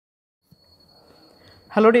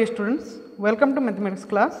Hello dear students, welcome to mathematics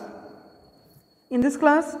class. In this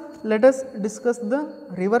class, let us discuss the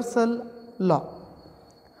reversal law.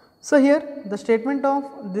 So here the statement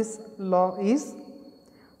of this law is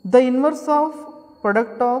the inverse of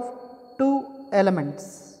product of two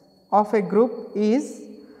elements of a group is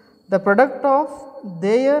the product of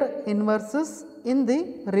their inverses in the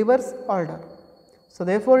reverse order. So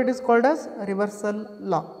therefore it is called as reversal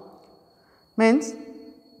law. Means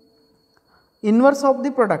inverse of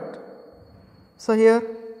the product. So here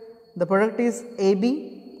the product is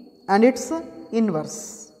AB and its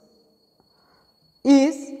inverse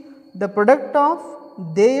is the product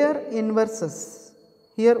of their inverses.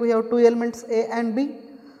 Here we have two elements A and B.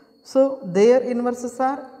 So their inverses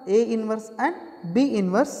are A inverse and B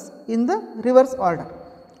inverse in the reverse order.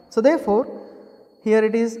 So therefore here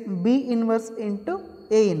it is B inverse into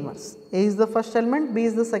A inverse. A is the first element, B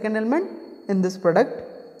is the second element in this product.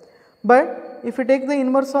 But if you take the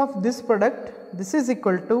inverse of this product, this is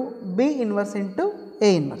equal to B inverse into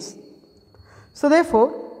A inverse. So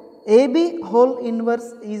therefore AB whole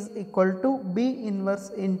inverse is equal to B inverse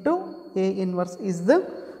into A inverse is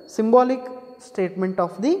the symbolic statement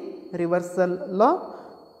of the reversal law.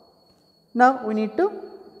 Now we need to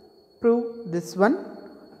prove this one.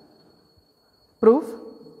 Proof.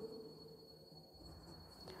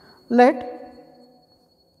 Let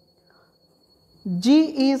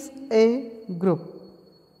G is a group.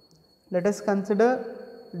 Let us consider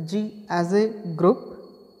G as a group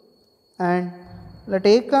and let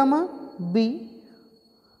A comma B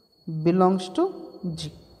belongs to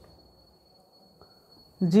G.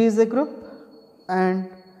 G is a group and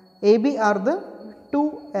AB are the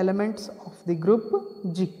two elements of the group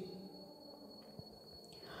G.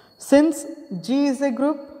 Since G is a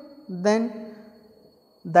group, then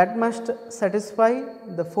that must satisfy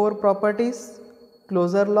the four properties: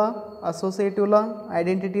 closure law, associative law,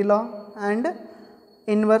 identity law and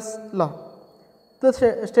inverse law. The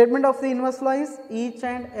statement of the inverse law is each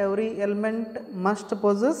and every element must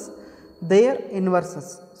possess their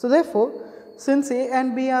inverses. So therefore, since A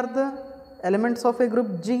and B are the elements of a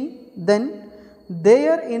group G, then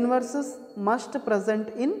their inverses must present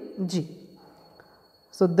in G.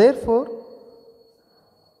 So therefore,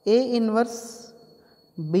 A inverse,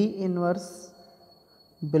 B inverse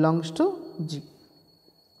belongs to G.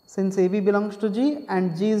 Since AB belongs to G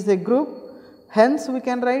and G is a group, hence we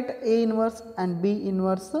can write A inverse and B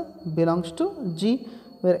inverse belongs to G,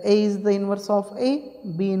 where A is the inverse of A,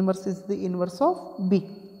 B inverse is the inverse of B.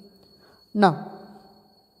 Now,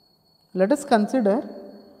 let us consider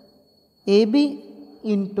AB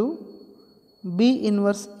into B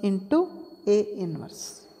inverse into A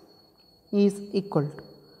inverse is equal to.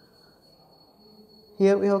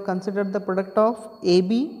 Here we have considered the product of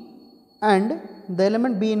AB and the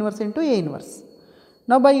element B inverse into A inverse.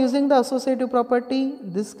 Now by using the associative property,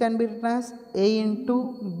 this can be written as A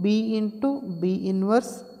into B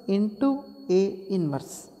inverse into A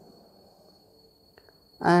inverse,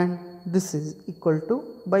 and this is equal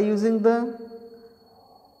to, by using the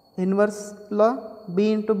inverse law,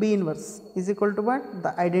 B into B inverse is equal to what?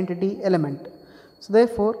 The identity element. So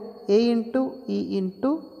therefore A into E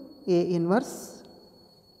into A inverse,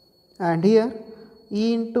 and here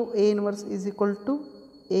E into A inverse is equal to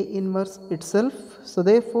A inverse itself. So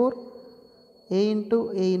therefore A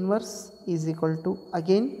into A inverse is equal to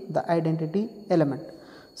again the identity element.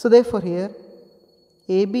 So therefore here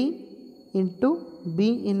AB into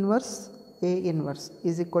B inverse A inverse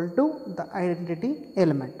is equal to the identity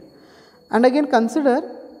element. And again consider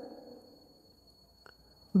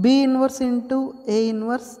B inverse into A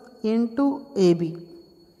inverse into AB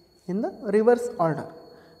in the reverse order.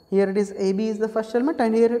 Here it is AB is the first element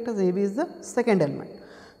and here it is AB is the second element.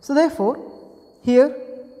 So therefore here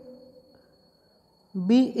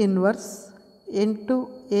B inverse into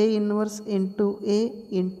A inverse into A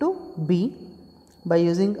into B by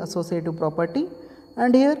using associative property,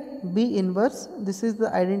 and here B inverse, this is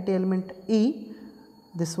the identity element E,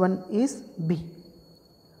 this one is B.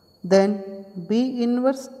 Then B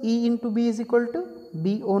inverse E into B is equal to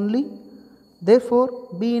B only. Therefore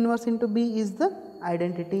B inverse into B is the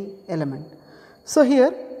identity element. So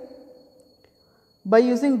here by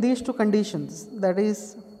using these two conditions, that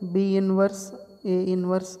is B inverse A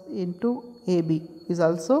inverse into AB is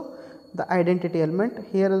also the identity element,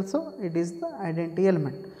 here also it is the identity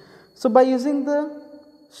element. So by using the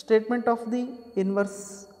statement of the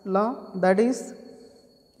inverse law, that is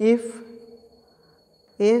if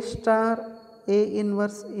A star A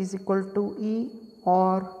inverse is equal to E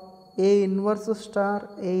or A inverse star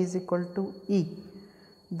A is equal to E,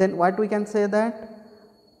 then what we can say that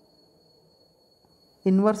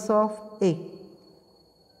inverse of A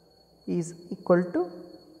is equal to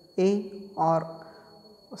A or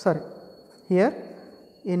sorry here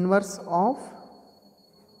inverse of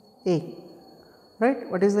A, right.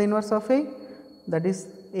 What is the inverse of A? That is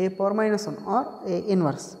A power minus 1 or A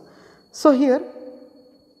inverse. So, here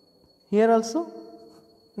also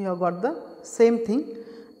we have got the same thing,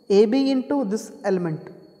 AB into this element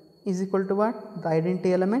is equal to what? The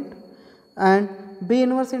identity element, and B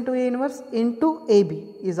inverse into A inverse into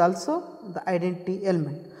AB is also the identity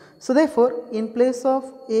element. So, therefore, in place of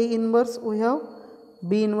A inverse we have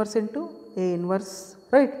B inverse into A inverse,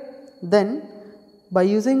 right. Then by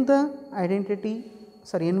using the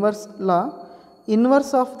inverse law,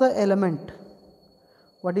 inverse of the element,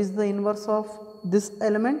 what is the inverse of this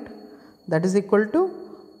element? That is equal to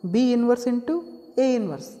B inverse into A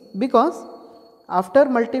inverse, because after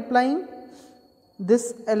multiplying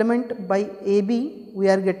this element by AB we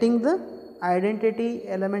are getting the identity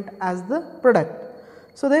element as the product.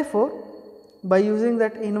 So, therefore, by using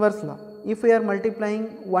that inverse law, if we are multiplying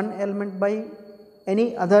one element by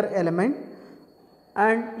any other element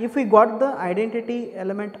and if we got the identity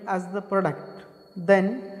element as the product,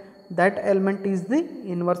 then that element is the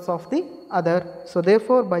inverse of the other. So,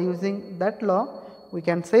 therefore, by using that law we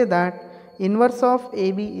can say that inverse of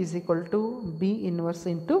AB is equal to B inverse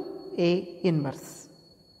into A inverse.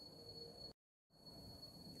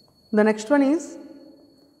 The next one is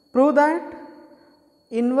prove that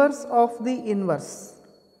inverse of the inverse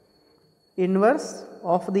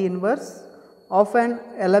of an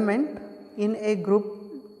element in a group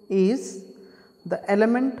is the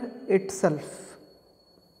element itself,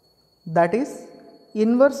 that is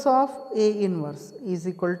inverse of A inverse is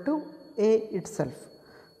equal to A itself.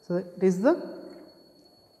 So, it is the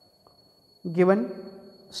given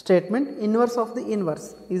statement, inverse of the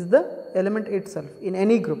inverse is the element itself in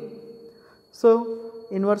any group. So,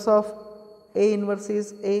 inverse of A inverse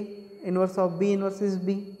is A, inverse of B inverse is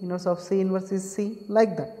B, inverse of C inverse is C,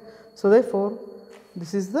 like that. So, therefore,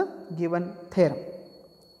 this is the given theorem.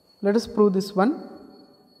 Let us prove this one.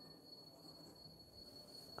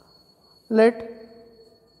 Let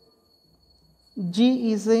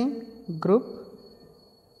G is a group,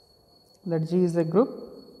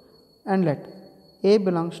 and let A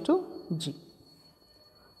belongs to G.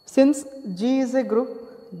 Since G is a group,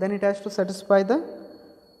 then it has to satisfy the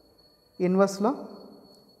inverse law.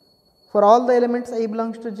 For all the elements I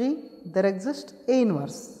belongs to G, there exists A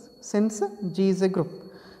inverse since G is a group.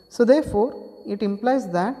 So, therefore, it implies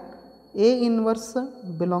that A inverse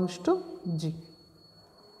belongs to G,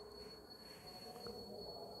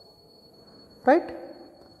 right.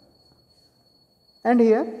 And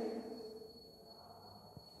here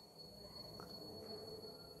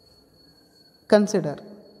consider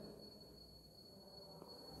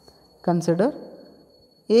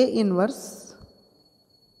A inverse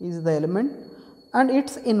is the element and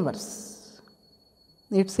its inverse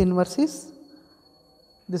is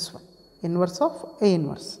this one, inverse of A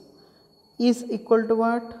inverse is equal to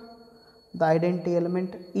what? The identity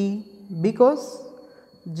element E, because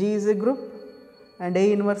G is a group and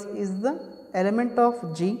A inverse is the element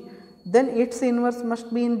of G, then its inverse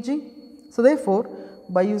must be in G. So, therefore,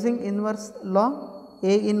 by using inverse law,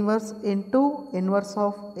 A inverse into inverse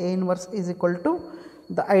of A inverse is equal to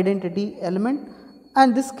the identity element,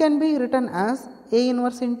 and this can be written as A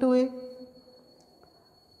inverse into A,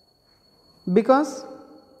 because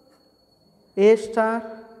A star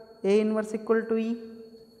A inverse equal to E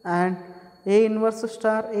and A inverse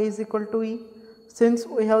star A is equal to E. Since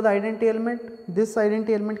we have the identity element, this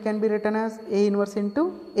identity element can be written as A inverse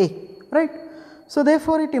into A, right. So,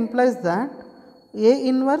 therefore, it implies that A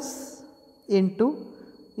inverse into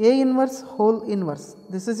A inverse whole inverse,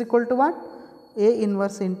 this is equal to what? A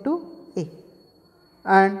inverse into A,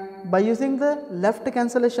 and by using the left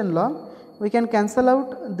cancellation law, we can cancel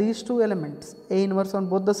out these two elements A inverse on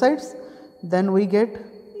both the sides, then we get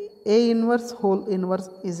A inverse whole inverse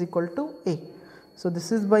is equal to A. So,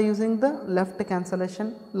 this is by using the left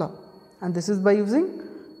cancellation law and this is by using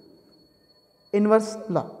inverse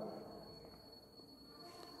law.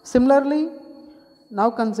 Similarly,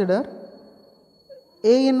 now consider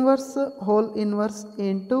A inverse whole inverse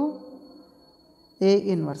into A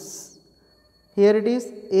inverse. Here it is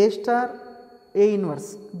A star A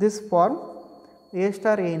inverse, this form A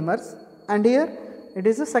star A inverse, and here it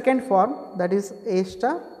is the second form, that is A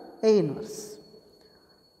star A inverse.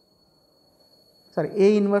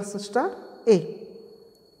 A inverse star A.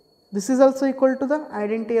 This is also equal to the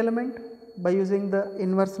identity element by using the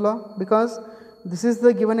inverse law, because this is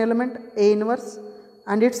the given element A inverse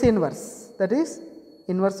and its inverse, that is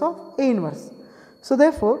inverse of A inverse. So,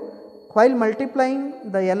 therefore, while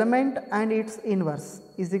multiplying the element and its inverse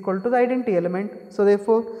is equal to the identity element. So,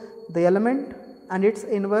 therefore, the element and its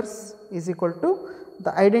inverse is equal to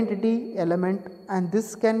the identity element, and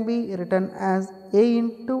this can be written as A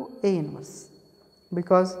into A inverse,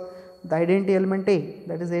 because the identity element A,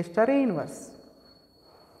 that is A star A inverse.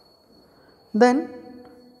 Then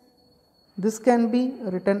this can be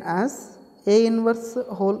written as A inverse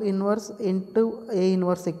whole inverse into A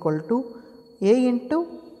inverse equal to A into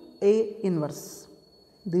A inverse.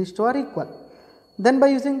 These two are equal. Then by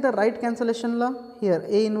using the right cancellation law, here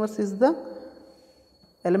A inverse is the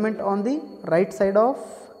element on the right side of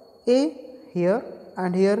A here,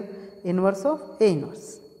 and here inverse of A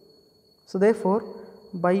inverse. So, therefore,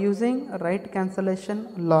 by using right cancellation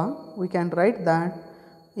law, we can write that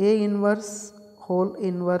A inverse whole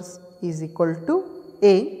inverse is equal to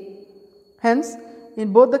A. Hence,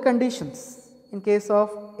 in both the conditions, in case of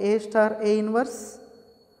A star A inverse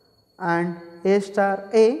and A star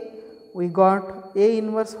A, we got A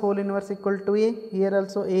inverse whole inverse equal to A, here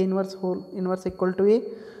also A inverse whole inverse equal to A.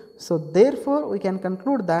 So, therefore, we can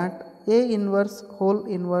conclude that A inverse whole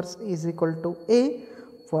inverse is equal to A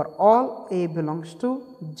for all A belongs to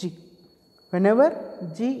G. Whenever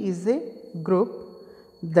G is a group,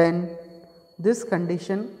 then this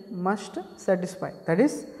condition must satisfy, that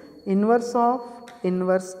is, inverse of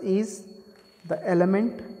inverse is the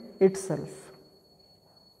element itself.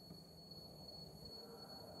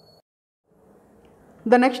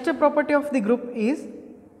 The next property of the group is,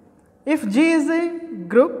 if G is a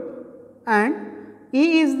group and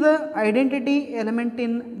E is the identity element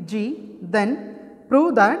in G, then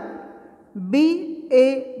prove that B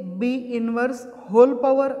inverse whole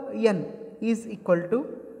power n is equal to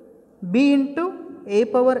B into A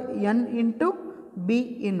power n into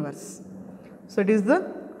B inverse. So, it is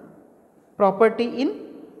the property in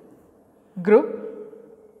group.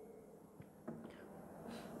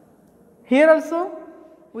 Here also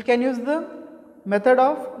we can use the method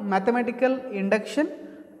of mathematical induction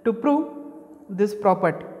to prove this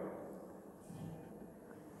property.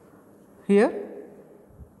 Here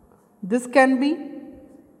this can be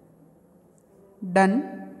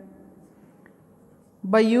done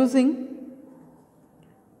by using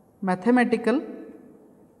mathematical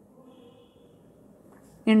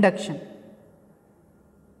induction.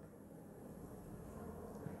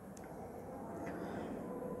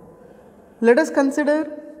 Let us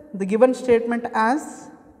consider the given statement as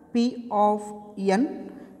P of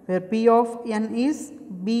n, where P of n is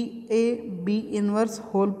B inverse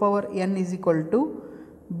whole power n is equal to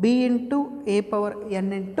B into A power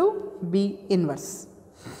n into B inverse.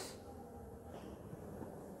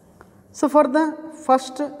 So, for the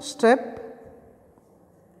first step,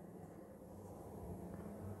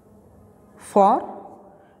 for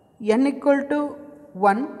n equal to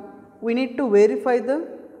 1, we need to verify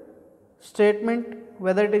the statement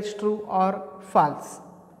whether it is true or false.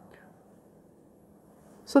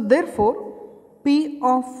 So, therefore, P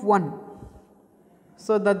of 1,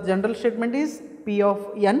 so the general statement is P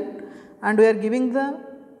of n, and we are giving the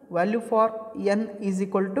value for n is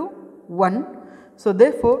equal to 1. So,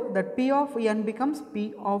 therefore, that P of n becomes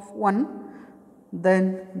P of 1,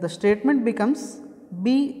 then the statement becomes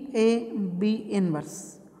B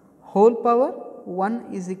inverse whole power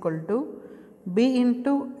 1 is equal to B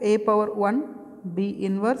into A power 1 B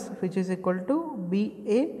inverse, which is equal to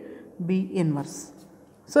B inverse.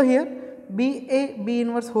 So, here B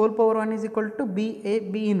inverse whole power 1 is equal to B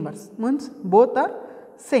inverse, means both are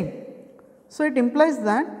same. So, it implies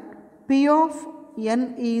that P of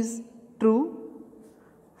n is true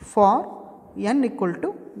for n equal to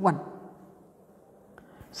 1.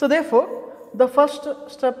 So, therefore, the first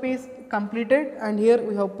step is completed, and here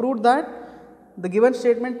we have proved that the given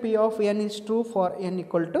statement P of n is true for n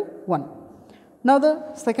equal to 1. Now,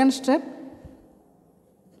 the second step,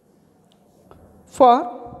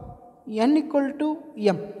 for n equal to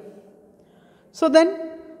m. So,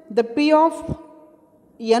 then the P of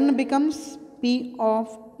n becomes P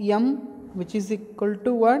of m, which is equal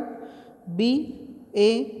to what? B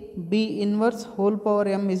inverse whole power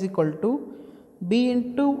m is equal to B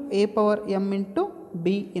into A power m into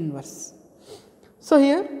B inverse. So,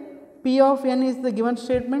 here P of n is the given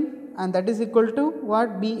statement, and that is equal to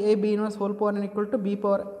what? B inverse whole power n equal to B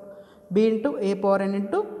into A power n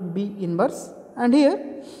into B inverse, and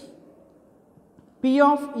here P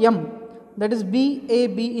of m, that is B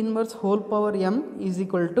inverse whole power m is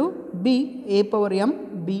equal to B A power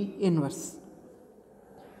m B inverse.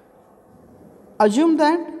 Assume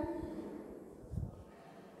that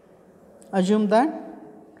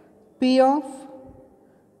P of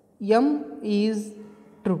m is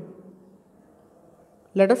true.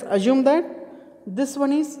 Let us assume that this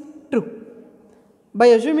one is true. By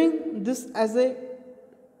assuming this as a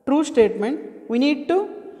true statement, we need to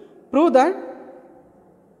prove that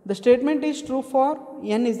the statement is true for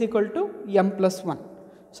n is equal to m plus 1.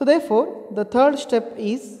 So therefore, the third step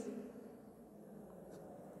is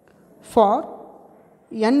for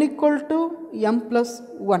n equal to m plus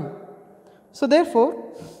 1. So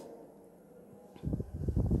therefore,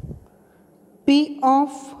 P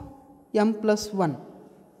of m plus 1,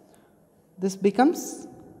 this becomes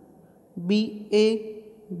B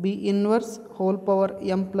inverse whole power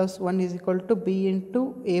m plus 1 is equal to B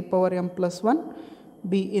into A power m plus 1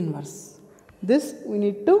 B inverse. This we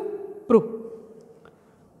need to prove.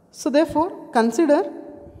 So therefore, consider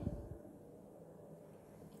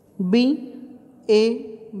B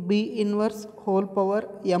inverse whole power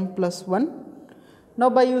m plus 1. Now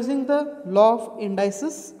by using the law of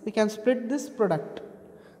indices, we can split this product,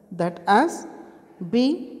 that as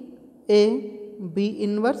B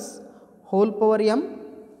inverse whole power m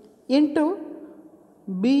into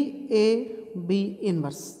B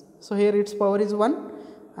inverse. So here its power is 1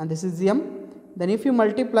 and this is m. Then if you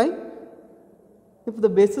multiply, if the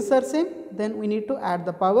bases are same, then we need to add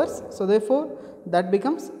the powers. So therefore, that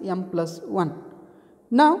becomes m plus 1.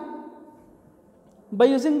 Now by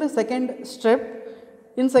using the second step,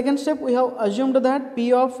 in second step we have assumed that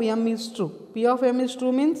P of m is true. P of m is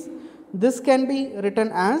true means this can be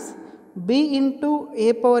written as B into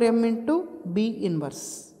A power m into B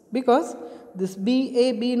inverse, because this B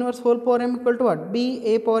inverse whole power m equal to what? B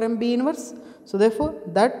A power m B inverse. So therefore,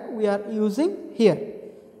 that we are using here.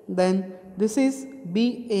 Then this is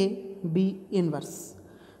B inverse.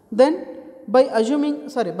 Then by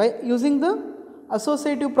using the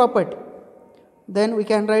associative property, then we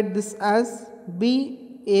can write this as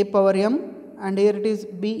B A power m, and here it is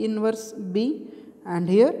B inverse B, and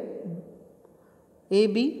here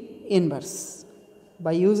AB inverse,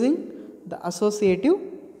 by using the associative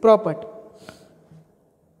property.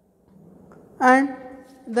 And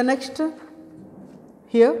the next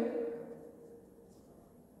here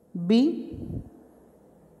B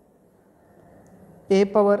A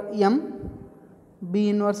power m B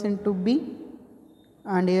inverse into B,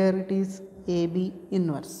 and here it is AB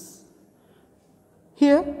inverse.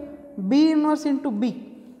 Here B inverse into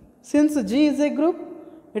B, since G is a group,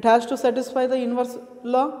 it has to satisfy the inverse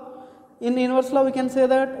law. In inverse law we can say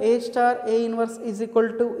that A star A inverse is equal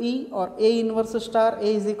to E, or A inverse star A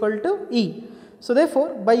is equal to E. So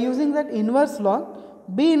therefore, by using that inverse law,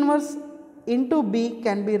 B inverse into B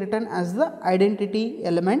can be written as the identity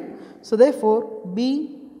element. So therefore,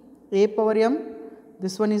 B A power m,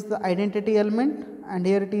 this one is the identity element, and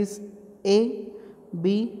here it is A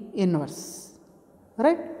B inverse,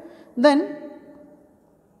 right. Then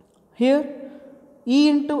here E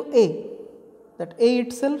into A, that A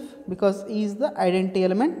itself, because E is the identity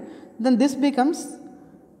element, then this becomes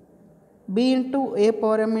B into A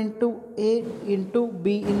power m into A into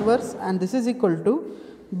B inverse, and this is equal to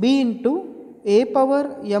B into A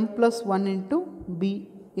power m plus 1 into B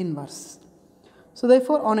inverse. So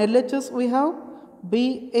therefore, on LHS we have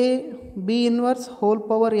B inverse whole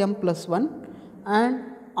power m plus 1, and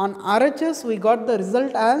on RHS we got the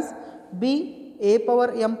result as B A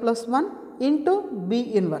power m plus 1 into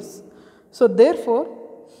B inverse. So therefore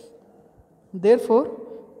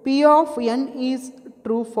P of n is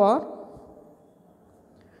true for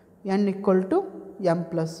n equal to m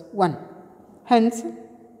plus 1. Hence,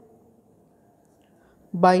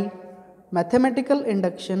 by mathematical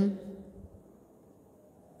induction,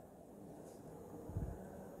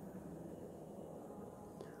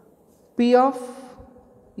 P of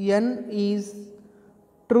n is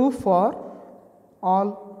true for all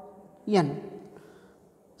n.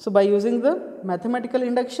 So by using the mathematical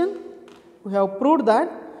induction, we have proved that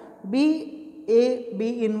B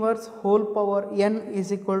inverse whole power n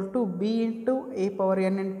is equal to B into A power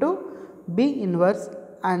n into B inverse,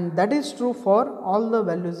 and that is true for all the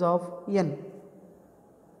values of n.